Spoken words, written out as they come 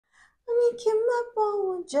came up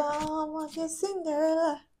on Jama,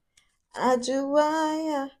 Cinderella,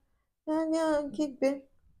 Ajuaya, and young keeping.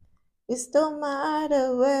 You stole my heart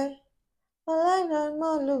away. All I know,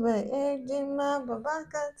 Moluwe, Ejima,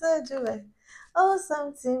 Babaka, Tajuwe. Oh,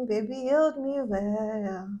 something, baby, hold me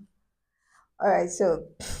well. Alright, so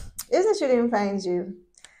if this shouldn't find you,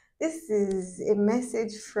 this is a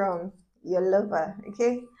message from your lover,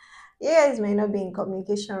 okay? You guys may not be in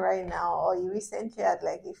communication right now, or you recently had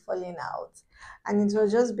like a falling out, and it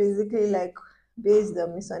was just basically like based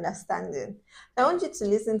on misunderstanding. I want you to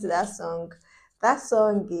listen to that song. That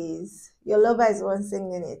song is your lover is the one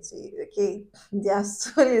singing it to you, okay? Their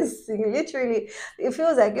soul is singing. Literally, it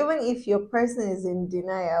feels like even if your person is in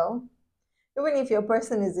denial, even if your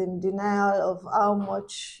person is in denial of how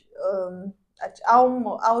much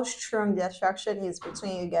how strong the attraction is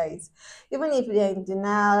between you guys, even if they're in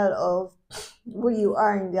denial of who you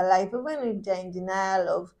are in their life, even if they're in denial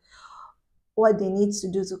of what they need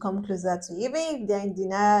to do to come closer to you, even if they're in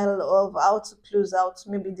denial of how to close out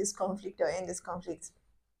maybe this conflict or end this conflict,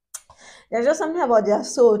 there's just something about their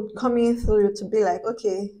soul coming through to be like,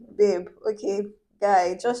 okay, babe, okay,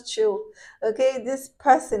 guy, just chill. Okay, this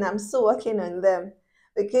person, I'm still working on them.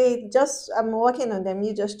 Okay, just I'm working on them,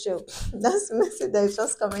 you just chill. That's the message that is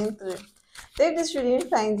just coming through. So if this really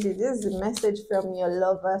finds you, this is a message from your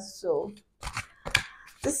lover soul.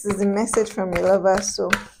 This is a message from your lover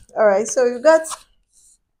soul. Alright, so you got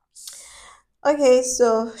okay,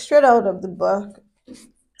 so straight out of the book,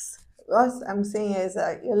 what I'm saying is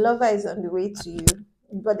that your lover is on the way to you,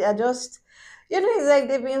 but they're just, it's like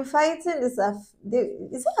they've been fighting this.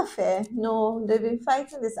 Is it affair? No, they've been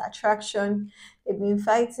fighting this attraction. They've been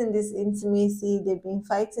fighting this intimacy. They've been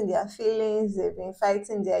fighting their feelings. They've been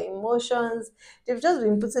fighting their emotions. They've just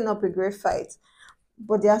been putting up a great fight.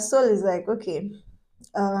 But their soul is like, okay,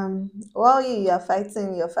 while you are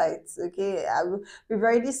fighting your fights, okay, we've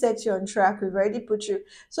already set you on track, we've already put you,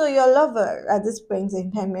 so your lover at this point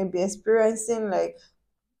in time may be experiencing like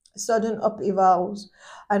sudden upheavals,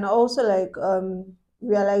 and also like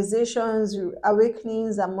realizations,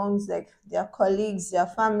 awakenings amongst like their colleagues, their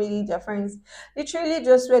family, their friends, literally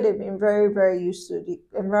just where they've been very very used to, the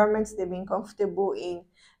environments they've been comfortable in,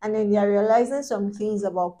 and then they're realizing some things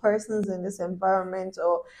about persons in this environment,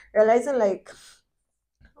 or realizing like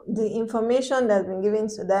the information that's been given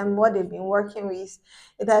to them, what they've been working with,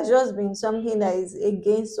 it has just been something that is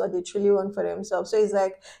against what they truly want for themselves. So it's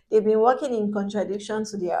like they've been working in contradiction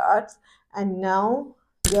to their art, and now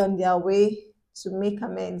they're on their way to make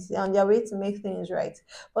amends. They're on their way to make things right.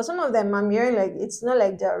 But some of them, I'm hearing like it's not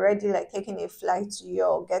like they're already like taking a flight to you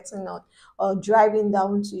or getting on or driving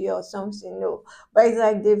down to you or something. No, but it's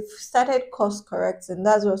like they've started course correcting.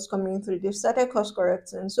 That's what's coming through. They've started course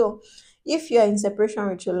correcting. So if you're in separation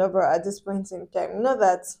with your lover at this point in time, know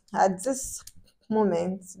that at this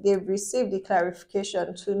moment they've received the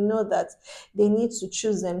clarification to know that they need to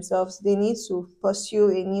choose themselves, they need to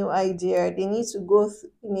pursue a new idea, they need to go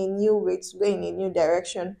in a new way, to go in a new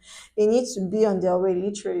direction, they need to be on their way.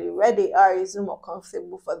 Literally where they are is more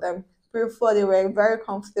comfortable for them. Before, they were very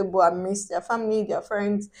comfortable amidst their family, their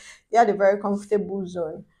friends, they had a very comfortable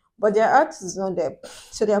zone, but their heart is not there,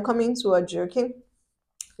 so they are coming towards you. Okay,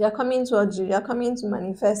 you're coming towards you, you're coming to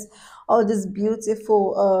manifest all these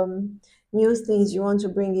beautiful new things you want to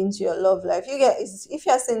bring into your love life. You guys, if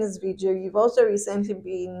you're seeing this video, you've also recently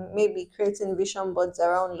been maybe creating vision boards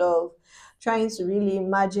around love, trying to really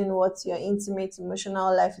imagine what your intimate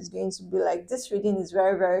emotional life is going to be like. This reading is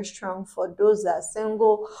very very strong for those that are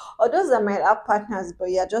single, or those that might have partners but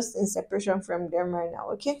you're just in separation from them right now.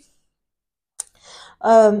 Okay,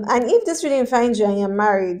 and if this reading finds you and you're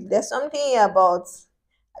married, there's something about,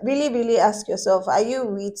 really really ask yourself, are you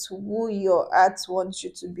with who your heart wants you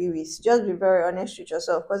to be with? Just be very honest with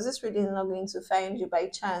yourself, because this reading is not going to find you by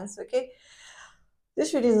chance. Okay,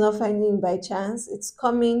 this reading is not finding you by chance, it's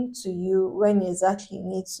coming to you when exactly you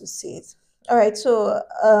need to see it. All right, so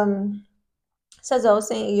so as I was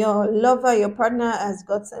saying, your lover, your partner has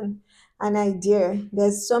gotten an idea.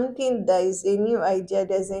 There's something that is a new idea.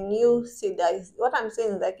 There's a new seed that is, what I'm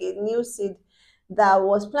saying is like a new seed that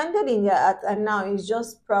was planted in your heart, and now it's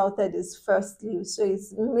just sprouted its first leaf. So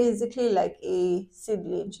it's basically like a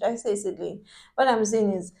seedling. Should I say seedling? What I'm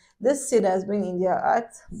saying is This seed has been in their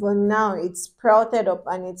heart, but now it's sprouted up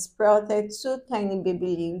and it's sprouted two tiny baby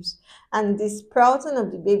leaves. And the sprouting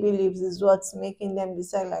of the baby leaves is what's making them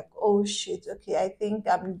decide, like, oh shit, okay, I think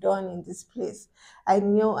I'm done in this place. I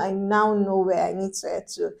now know where I need to head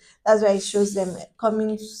to. That's why it shows them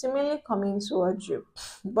coming, seemingly coming towards you.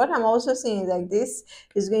 But I'm also saying, like, this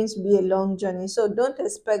is going to be a long journey. So don't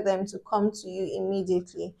expect them to come to you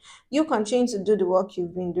immediately. You continue to do the work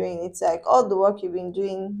you've been doing. It's like all the work you've been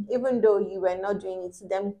doing, even though you were not doing it to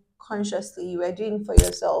them consciously, you were doing for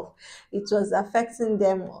yourself. It was affecting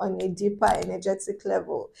them on a deeper energetic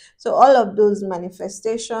level. So all of those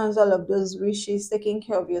manifestations, all of those wishes, taking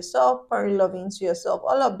care of yourself, pouring love into yourself,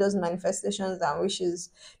 all of those manifestations and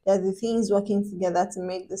wishes, they're the things working together to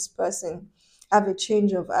make this person have a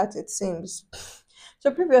change of heart, it seems.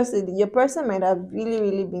 So previously, your person might have really,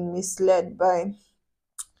 really been misled by,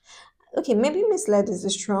 okay, maybe misled is a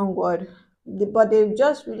strong word, but they've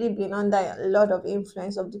just really been under a lot of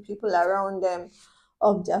influence of the people around them,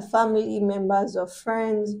 of their family members, of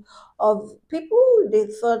friends, of people they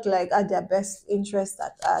thought like had their best interest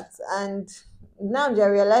at heart. And now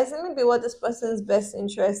they're realizing maybe what this person's best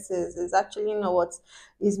interest is actually not what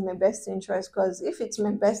is my best interest. Because if it's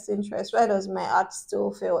my best interest, why does my heart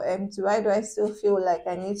still feel empty? Why do I still feel like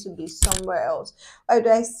I need to be somewhere else? Why do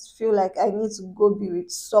I feel like I need to go be with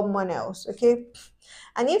someone else? Okay.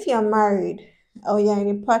 And if you're married or you're in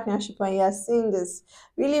a partnership and you're seeing this,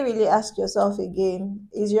 really, really ask yourself again,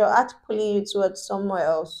 is your heart pulling you towards somewhere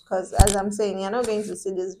else? Because as I'm saying, you're not going to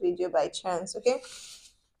see this video by chance. Okay.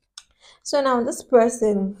 So now this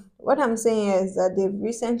person, what I'm saying is that they've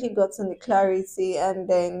recently gotten the clarity and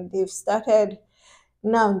then they've started,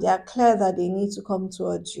 now they are clear that they need to come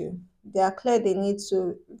towards you. They are clear they need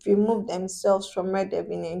to remove themselves from where they've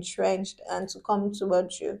been entrenched and to come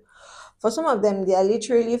towards you. For some of them, they are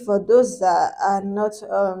literally, for those that are not,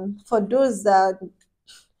 for those that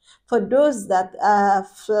are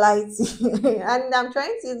flighty, and I'm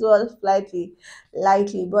trying to use the word flighty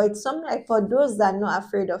lightly, but it's something like for those that are not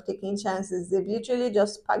afraid of taking chances, they've literally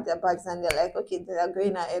just packed their bags and they're like, okay, they are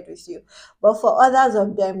going ahead with you. But for others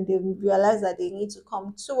of them, they've realized that they need to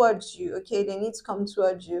come towards you, okay? They need to come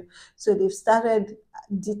towards you. So they've started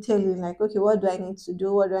detailing, like, okay, what do I need to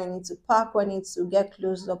do? What do I need to pack? What needs to get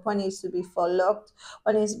closed up? What needs to be locked?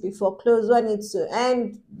 What needs to be foreclosed? What needs to,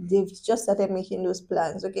 and they've just started making those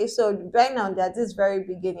plans. Okay, so right now they're at this very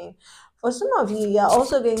beginning. For some of you, you're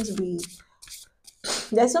also going to be,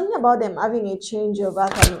 there's something about them having a change of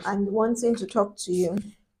heart and wanting to talk to you.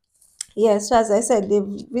 Yeah, so as I said,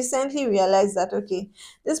 they've recently realized that, okay,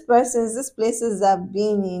 these places I've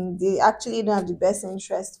been in, they actually don't have the best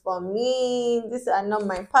interest for me. These are not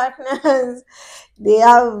my partners. They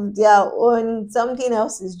have their own, something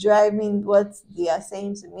else is driving what they are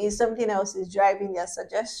saying to me, something else is driving their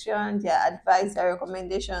suggestions, their advice, their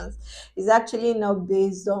recommendations. Is actually not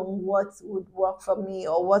based on what would work for me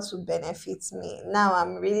or what would benefit me. Now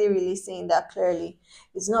I'm really, really seeing that clearly.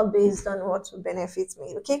 It's not based on what would benefit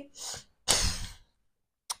me. Okay,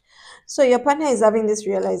 so your partner is having this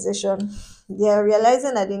realization. They are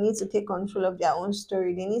realizing that they need to take control of their own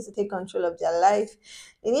story. They need to take control of their life.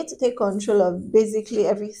 They need to take control of basically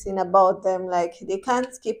everything about them. Like they can't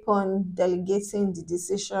keep on delegating the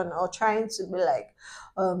decision or trying to be like,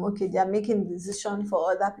 okay, they are making the decision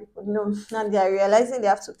for other people. No, now they are realizing they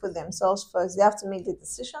have to put themselves first. They have to make the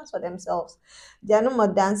decisions for themselves. They are no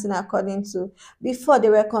more dancing according to, before they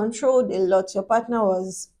were controlled a lot. Your partner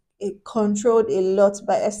was controlled a lot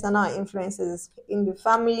by external influences in the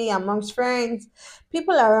family, amongst friends.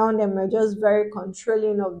 People around them are just very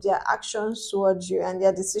controlling of their actions towards you and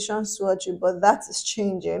their decisions towards you. But that is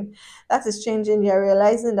changing. That is changing. They're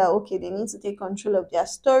realizing that, okay, they need to take control of their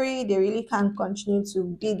story. They really can't continue to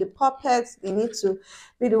be the puppets. They need to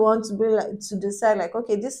be the one to be like, to decide, like,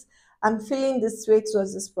 okay, this, I'm feeling this way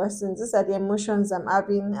towards this person. These are the emotions I'm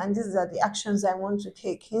having, and these are the actions I want to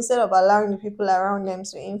take. Instead of allowing the people around them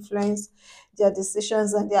to influence their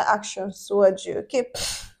decisions and their actions towards you. Okay.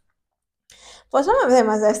 For some of them,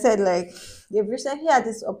 as I said, like they've recently had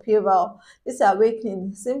this upheaval, this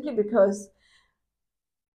awakening, simply because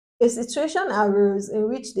a situation arose in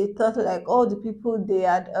which they thought like all the people they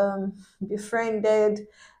had befriended,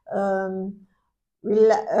 um,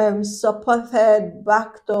 supported,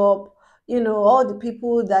 backed up, all the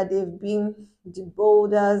people that they've been the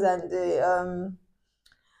boulders and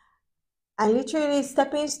literally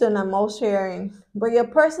stepping stone I'm also hearing. But your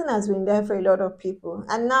person has been there for a lot of people.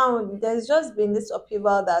 And now there's just been this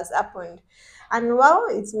upheaval that's happened. And while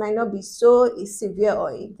it might not be so severe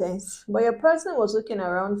or intense, but your person was looking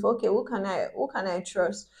around for, okay, who can I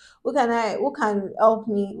trust? Who can help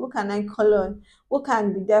me? Who can I call on? Who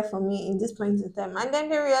can be there for me in this point in time? And then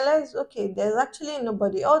they realize, okay, there's actually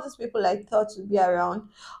nobody. All these people I thought would be around,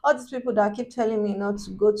 all these people that keep telling me not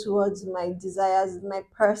to go towards my desires, my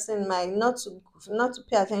person, my not to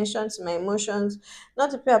pay attention to my emotions,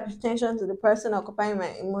 not to pay attention to the person occupying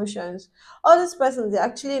my emotions. All these persons, they're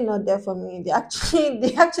actually not there for me. They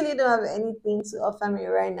actually don't have anything to offer me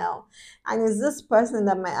right now. And it's this person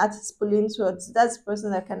that my heart is pulling towards. That's the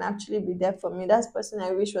person that can actually be there for me. That's the person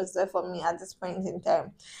I wish was there for me at this point in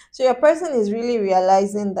time. So your person is really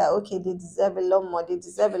realizing that, okay, they deserve a lot more. They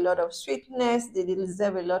deserve a lot of sweetness. They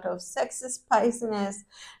deserve a lot of sexy spiciness,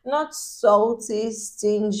 not salty,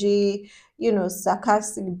 stingy,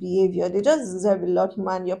 sarcastic behavior. They just deserve a lot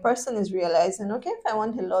more. And your person is realizing, okay, if I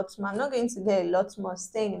want a lot more, I'm not going to get a lot more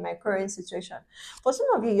staying in my current situation. For some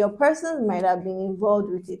of you, your person might have been involved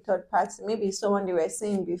with a third party, maybe someone they were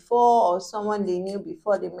seeing before or someone they knew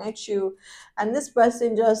before they met you. And this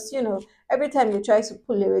person just, every time they try to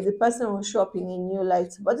pull away, the person will show up in a new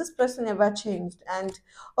light. But this person never changed. And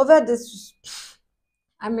over this,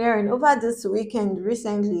 I'm hearing over this weekend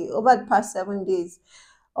recently, over the past 7 days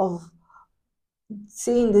of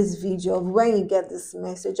seeing this video, of when you get this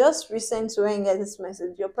message, just recent to when you get this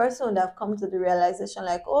message, your person would have come to the realization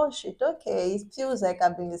like, oh shit, okay, it feels like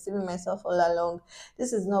I've been deceiving myself all along.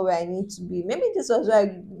 This is not where I need to be. Maybe this was where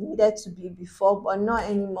I needed to be before, but not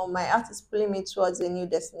anymore. My heart is pulling me towards a new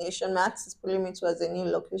destination. My heart is pulling me towards a new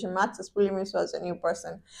location. My heart is pulling me towards a new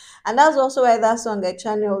person. And that's also why that song I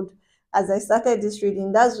channeled as I started this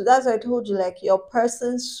reading. That's why I told you, like, your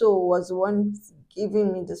person's soul was the one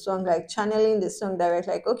giving me the song, like channeling the song direct.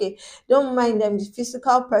 Like, okay, don't mind them. The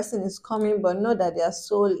physical person is coming, but know that their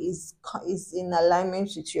soul is in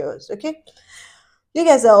alignment with yours. Okay, you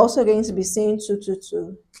guys are also going to be seeing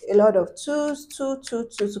 222, a lot of twos,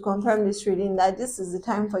 222, to confirm this reading that this is the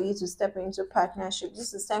time for you to step into partnership.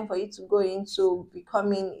 This is time for you to go into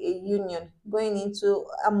becoming a union, going into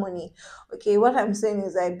harmony. Okay, what I'm saying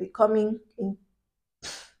is like becoming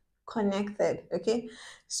connected. Okay,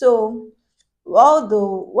 so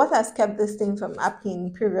although what has kept this thing from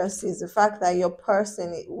happening previously is the fact that your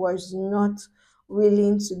person was not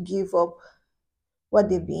willing to give up what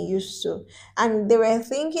they've been used to. And they were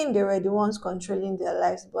thinking they were the ones controlling their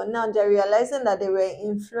lives, but now they're realizing that they were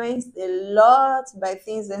influenced a lot by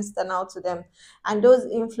things external to them. And those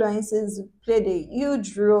influences played a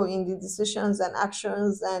huge role in the decisions and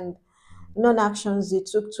actions and non-actions they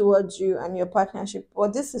took towards you and your partnership.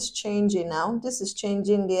 But this is changing now. This is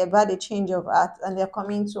changing. They have had a change of heart and they're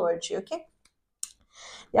coming towards you. Okay,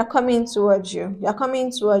 they're coming towards you. They're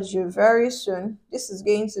coming towards you very soon. This is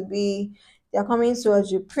going to be, they're coming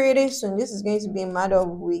towards you pretty soon. This is going to be a matter of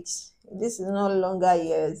weeks. This is no longer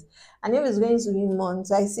years. And if it's going to be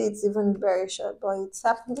months, I see it's even very short, but it's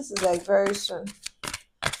happening. This is like very soon.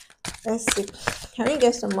 Let's see. Can we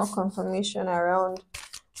get some more confirmation around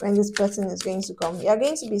when this person is going to come? You're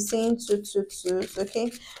going to be seeing 222s.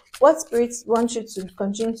 Okay, what spirits want you to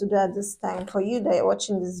continue to do at this time, for you that you're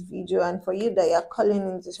watching this video and for you that you're calling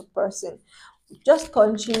in this person, just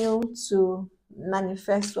continue to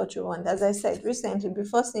manifest what you want. As I said recently,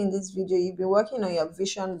 before seeing this video, you've been working on your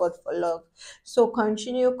vision board for love. So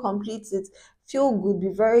continue, complete it. Feel good,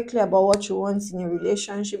 be very clear about what you want in a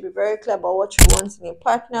relationship, be very clear about what you want in a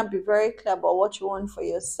partner, be very clear about what you want for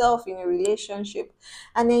yourself in a relationship.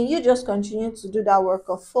 And then you just continue to do that work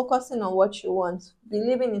of focusing on what you want,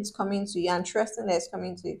 believing it's coming to you and trusting that it's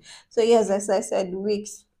coming to you. So yes, as I said,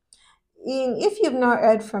 weeks in, if you've not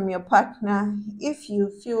heard from your partner, if you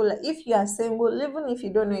feel like, if you are single, even if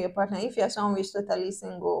you don't know your partner, if you are someone who is totally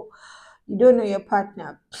single, you don't know your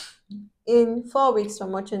partner, in 4 weeks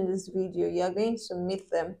from watching this video, you're going to meet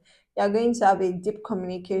them. You're going to have a deep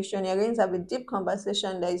communication. You're going to have a deep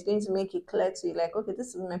conversation that is going to make it clear to you, like, okay,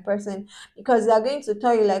 this is my person. Because they're going to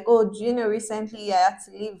tell you, like, oh, do you know, recently I had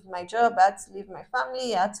to leave my job, I had to leave my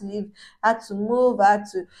family, I had to leave, I had to move,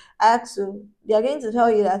 they're going to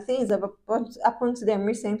tell you that things have happened to them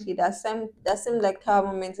recently that seemed like tower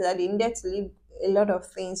moments, that they needed to leave a lot of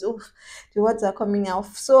things. Oof, the words are coming out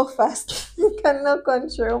so fast. I cannot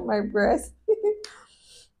control my breath.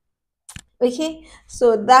 Okay,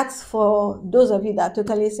 so that's for those of you that are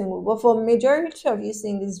totally single. But for majority of you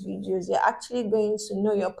seeing these videos, you're actually going to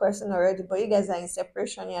know your person already, but you guys are in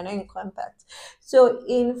separation, you're not in contact. So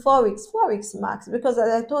in 4 weeks, 4 weeks max, because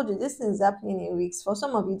as I told you, this thing is happening in weeks. For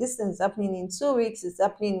some of you, this thing is happening in 2 weeks, it's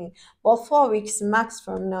happening in, but 4 weeks max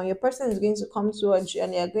from now, your person is going to come towards you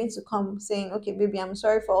and you're going to come saying, okay, baby, I'm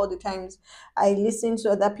sorry for all the times I listen to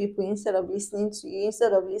other people instead of listening to you,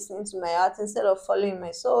 instead of listening to my heart, instead of following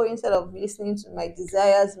my soul, instead of listening to my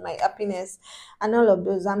desires, my happiness, and all of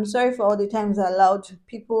those. I'm sorry for all the times I allowed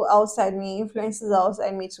people outside me, influences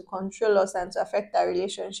outside me to control us and to affect our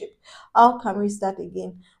relationship. How can we start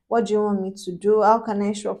again? What do you want me to do? How can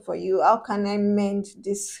I show up for you? How can I mend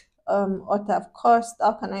this what I've caused?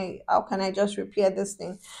 How can I just repair this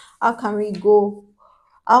thing? How can we go?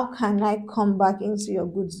 How can I come back into your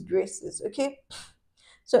good graces? Okay.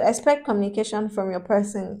 So expect communication from your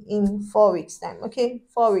person in 4 weeks' time. Okay,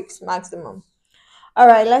 4 weeks maximum. All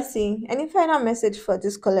right, let's see. Any final message for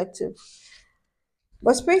this collective?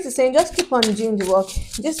 But Spirit is saying just keep on doing the work.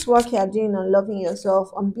 This work you are doing on loving yourself,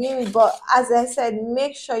 on being, but as I said,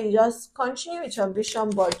 make sure you just continue with your vision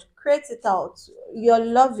board. Create it out. Your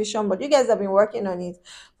love vision board. You guys have been working on it.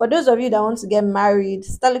 For those of you that want to get married,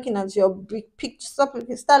 start looking at your big picture. Start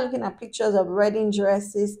looking at pictures of wedding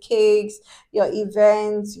dresses, cakes, your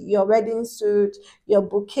events, your wedding suit, your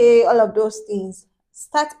bouquet, all of those things.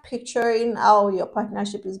 Start picturing how your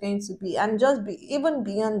partnership is going to be, and just be even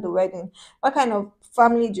beyond the wedding. What kind of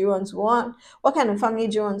family do you want? What kind of family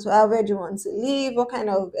do you want to have? Where do you want to live? What kind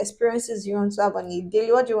of experiences do you want to have on a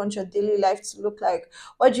daily? What do you want your daily life to look like?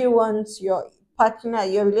 What do you want your partner,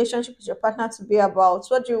 your relationship with your partner to be about?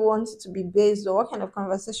 What do you want it to be based on? What kind of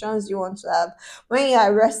conversations do you want to have? When you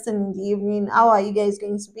are resting in the evening, how are you guys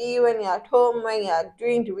going to be? When you're at home, when you're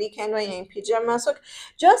during the weekend, when you're in pajamas? So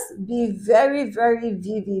just be very, very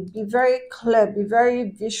vivid, be very clear, be very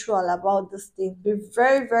visual about this thing. Be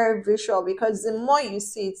very, very visual, because the more you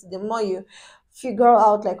see it, the more you figure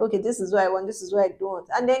out, like, okay, this is what I want, this is what I don't want.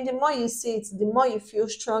 And then the more you see it, the more you feel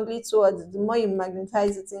strongly towards it, the more you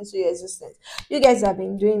magnetize it into your existence. You guys have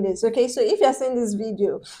been doing this. Okay, so if you're seeing this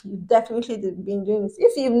video, you've definitely been doing this.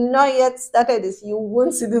 If you've not yet started this, you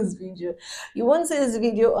won't see this video. You won't see this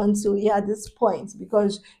video until you're at this point,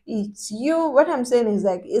 because it's you. What I'm saying is,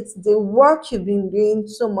 like, it's the work you've been doing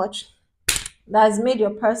so much that has made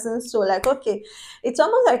your person soul, like, okay, it's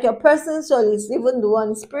almost like your person soul is even the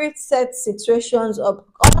one. Spirit sets situations up,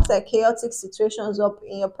 almost like chaotic situations up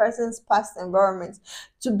in your person's past environment,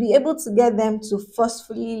 to be able to get them to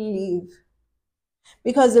forcefully leave,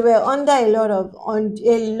 because they were under a lot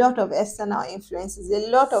of external influences, a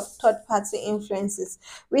lot of third party influences,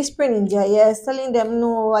 whispering in their ears, telling them,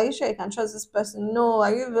 no, are you sure you can trust this person? No,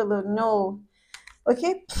 are you really? No.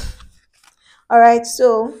 Okay. All right,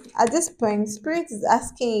 so at this point, Spirit is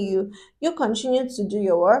asking you, you continue to do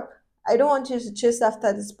your work. I don't want you to chase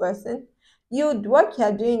after this person. The work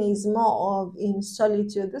you're doing is more of in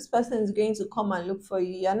solitude. This person is going to come and look for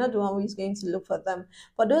you. You're not the one who is going to look for them.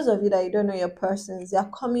 For those of you that you don't know your persons, they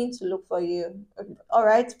are coming to look for you. All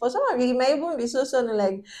right. For some of you, it may even be so sudden,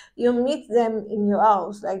 like you meet them in your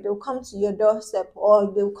house, like they'll come to your doorstep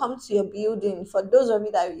or they'll come to your building. For those of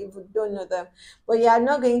you that you don't know them, but you are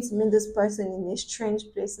not going to meet this person in a strange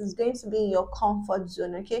place. It's going to be in your comfort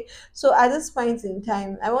zone. Okay, so at this point in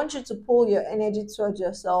time, I want you to pull your energy towards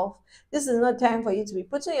yourself. This is not time for you to be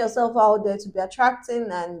putting yourself out there to be attracting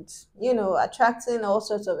and attracting all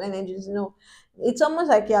sorts of energies. No, it's almost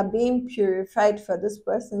like you're being purified for this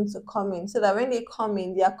person to come in, so that when they come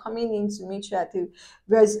in, they are coming in to meet you at a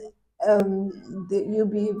res- you'll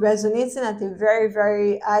be resonating at a very,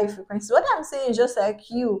 very high frequency. What I'm saying is just like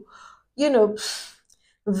you know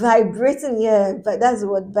vibrating, yeah, but that's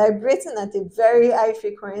what vibrating at a very high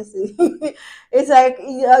frequency. It's like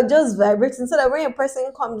you're just vibrating, so that when a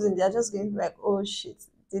person comes in, they're just going to be like, oh shit,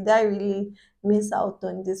 did I really miss out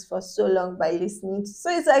on this for so long by listening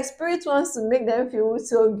so it's like spirit wants to make them feel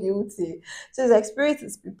so guilty. So it's like spirit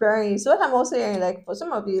is preparing you. So what I'm also hearing, like, for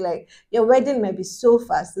some of you, like, your wedding might be so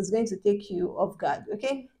fast, it's going to take you off guard.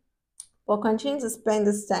 Okay, but continue to spend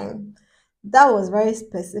this time. That was very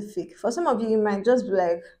specific. For some of you, you might just be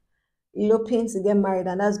like eloping to get married,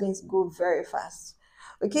 and that's going to go very fast.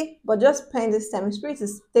 Okay, but just spend this time. Spirit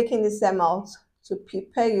is taking this time out to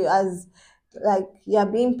prepare you, as like you're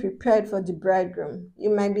being prepared for the bridegroom. You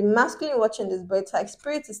might be masculine watching this, but it's like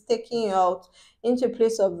spirit is taking you out into a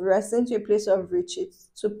place of rest, into a place of retreat,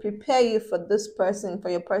 to prepare you for this person, for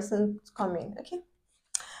your person coming. Okay.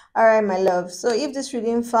 All right, my love. So if this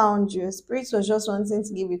reading found you, Spirit was just wanting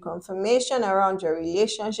to give you confirmation around your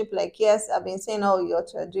relationship. Like, yes, I've been saying all you're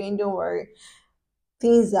doing. Don't worry.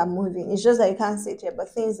 Things are moving. It's just that you can't see it yet, but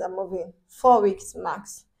things are moving. 4 weeks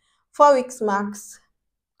max. 4 weeks max.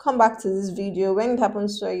 Come back to this video when it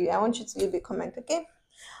happens to you. I want you to leave a comment, okay?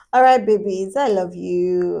 All right, babies, I love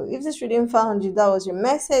you. If this reading found you, that was your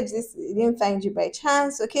message. This didn't find you by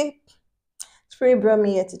chance, okay? Spirit brought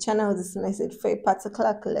me here to channel this message for a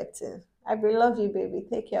particular collective. I really love you, baby.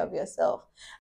 Take care of yourself.